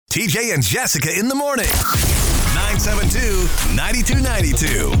TJ and Jessica in the morning.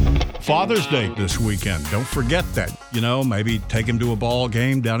 972-9292. Father's Day this weekend. Don't forget that. Maybe take him to a ball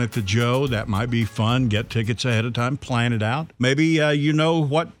game down at the Joe. That might be fun. Get tickets ahead of time. Plan it out. Maybe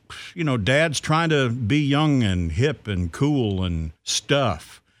Dad's trying to be young and hip and cool and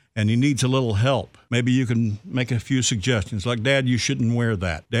stuff, and he needs a little help. Maybe you can make a few suggestions like, Dad, you shouldn't wear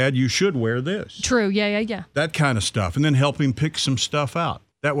that. Dad, you should wear this. True. Yeah. That kind of stuff. And then help him pick some stuff out.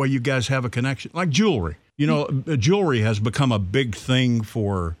 That way you guys have a connection. Like jewelry. Jewelry has become a big thing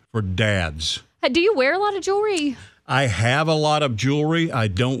for dads. Do you wear a lot of jewelry? I have a lot of jewelry. I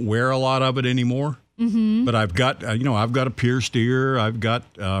don't wear a lot of it anymore. Mm-hmm. But I've got, I've got a pierced ear. I've got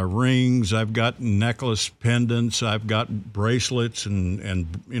rings. I've got necklace pendants. I've got bracelets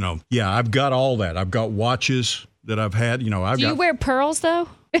I've got all that. I've got watches that I've had. Do you wear pearls though?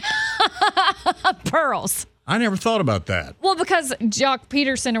 Pearls. I never thought about that. Well, because Joc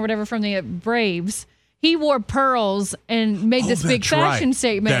Pederson or whatever from the Braves, he wore pearls and made this big fashion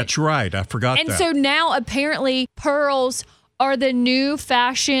statement. That's right. I forgot that. And so now apparently pearls are the new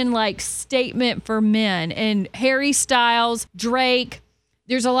fashion statement for men. And Harry Styles, Drake,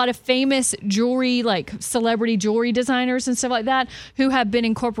 there's a lot of famous jewelry, celebrity jewelry designers and stuff like that who have been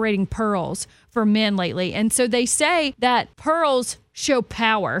incorporating pearls for men lately. And so they say that pearls show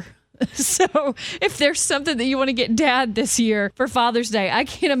power. So if there's something that you want to get Dad this year for Father's Day, I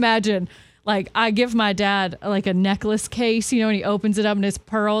can't imagine. I give my dad a necklace case, and he opens it up and it's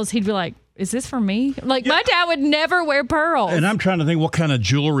pearls. He'd be like, is this for me? My dad would never wear pearls. And I'm trying to think what kind of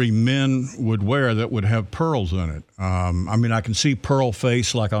jewelry men would wear that would have pearls in it. I can see pearl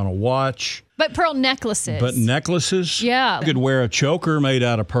face on a watch. But pearl necklaces. But necklaces? Yeah. You could wear a choker made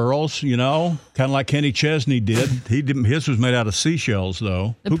out of pearls, kind of like Kenny Chesney did. His was made out of seashells,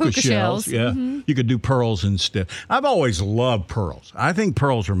 though. The puka shells. Yeah. Mm-hmm. You could do pearls instead. I've always loved pearls. I think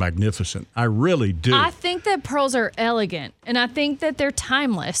pearls are magnificent. I really do. I think that pearls are elegant, and I think that they're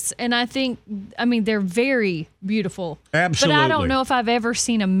timeless, and they're very beautiful. Absolutely. But I don't know if I've ever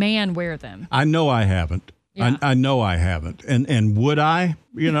seen a man wear them. I know I haven't. Yeah. I know I haven't. And would I?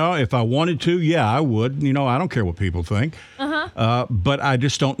 If I wanted to, yeah, I would. I don't care what people think. Uh-huh. But I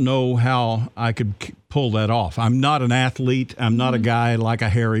just don't know how I could pull that off. I'm not an athlete. I'm not a guy like a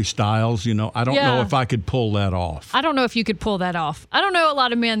Harry Styles. I don't know if I could pull that off. I don't know if you could pull that off. I don't know a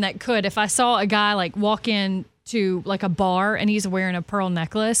lot of men that could. If I saw a guy walk in to a bar and he's wearing a pearl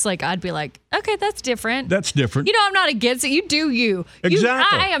necklace, I'd be like, okay, that's different. That's different. I'm not against it. You do you.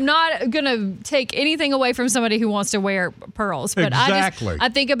 Exactly. I am not going to take anything away from somebody who wants to wear pearls. But exactly. I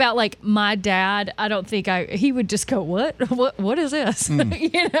think about my dad. I don't think he would just go, what is this?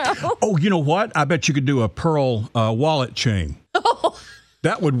 Oh, you know what? I bet you could do a pearl wallet chain. Oh.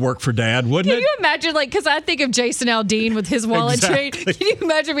 That would work for Dad, wouldn't it? Can you imagine, because I think of Jason Aldean with his wallet chain. Can you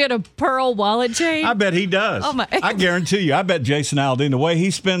imagine we had a pearl wallet chain? I bet he does. Oh my! I guarantee you. I bet Jason Aldean, the way he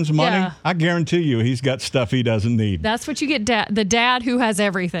spends money, I guarantee you he's got stuff he doesn't need. That's what you get, the dad who has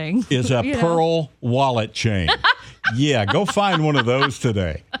everything. Is a pearl wallet chain. Yeah, go find one of those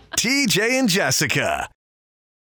today. TJ and Jessica.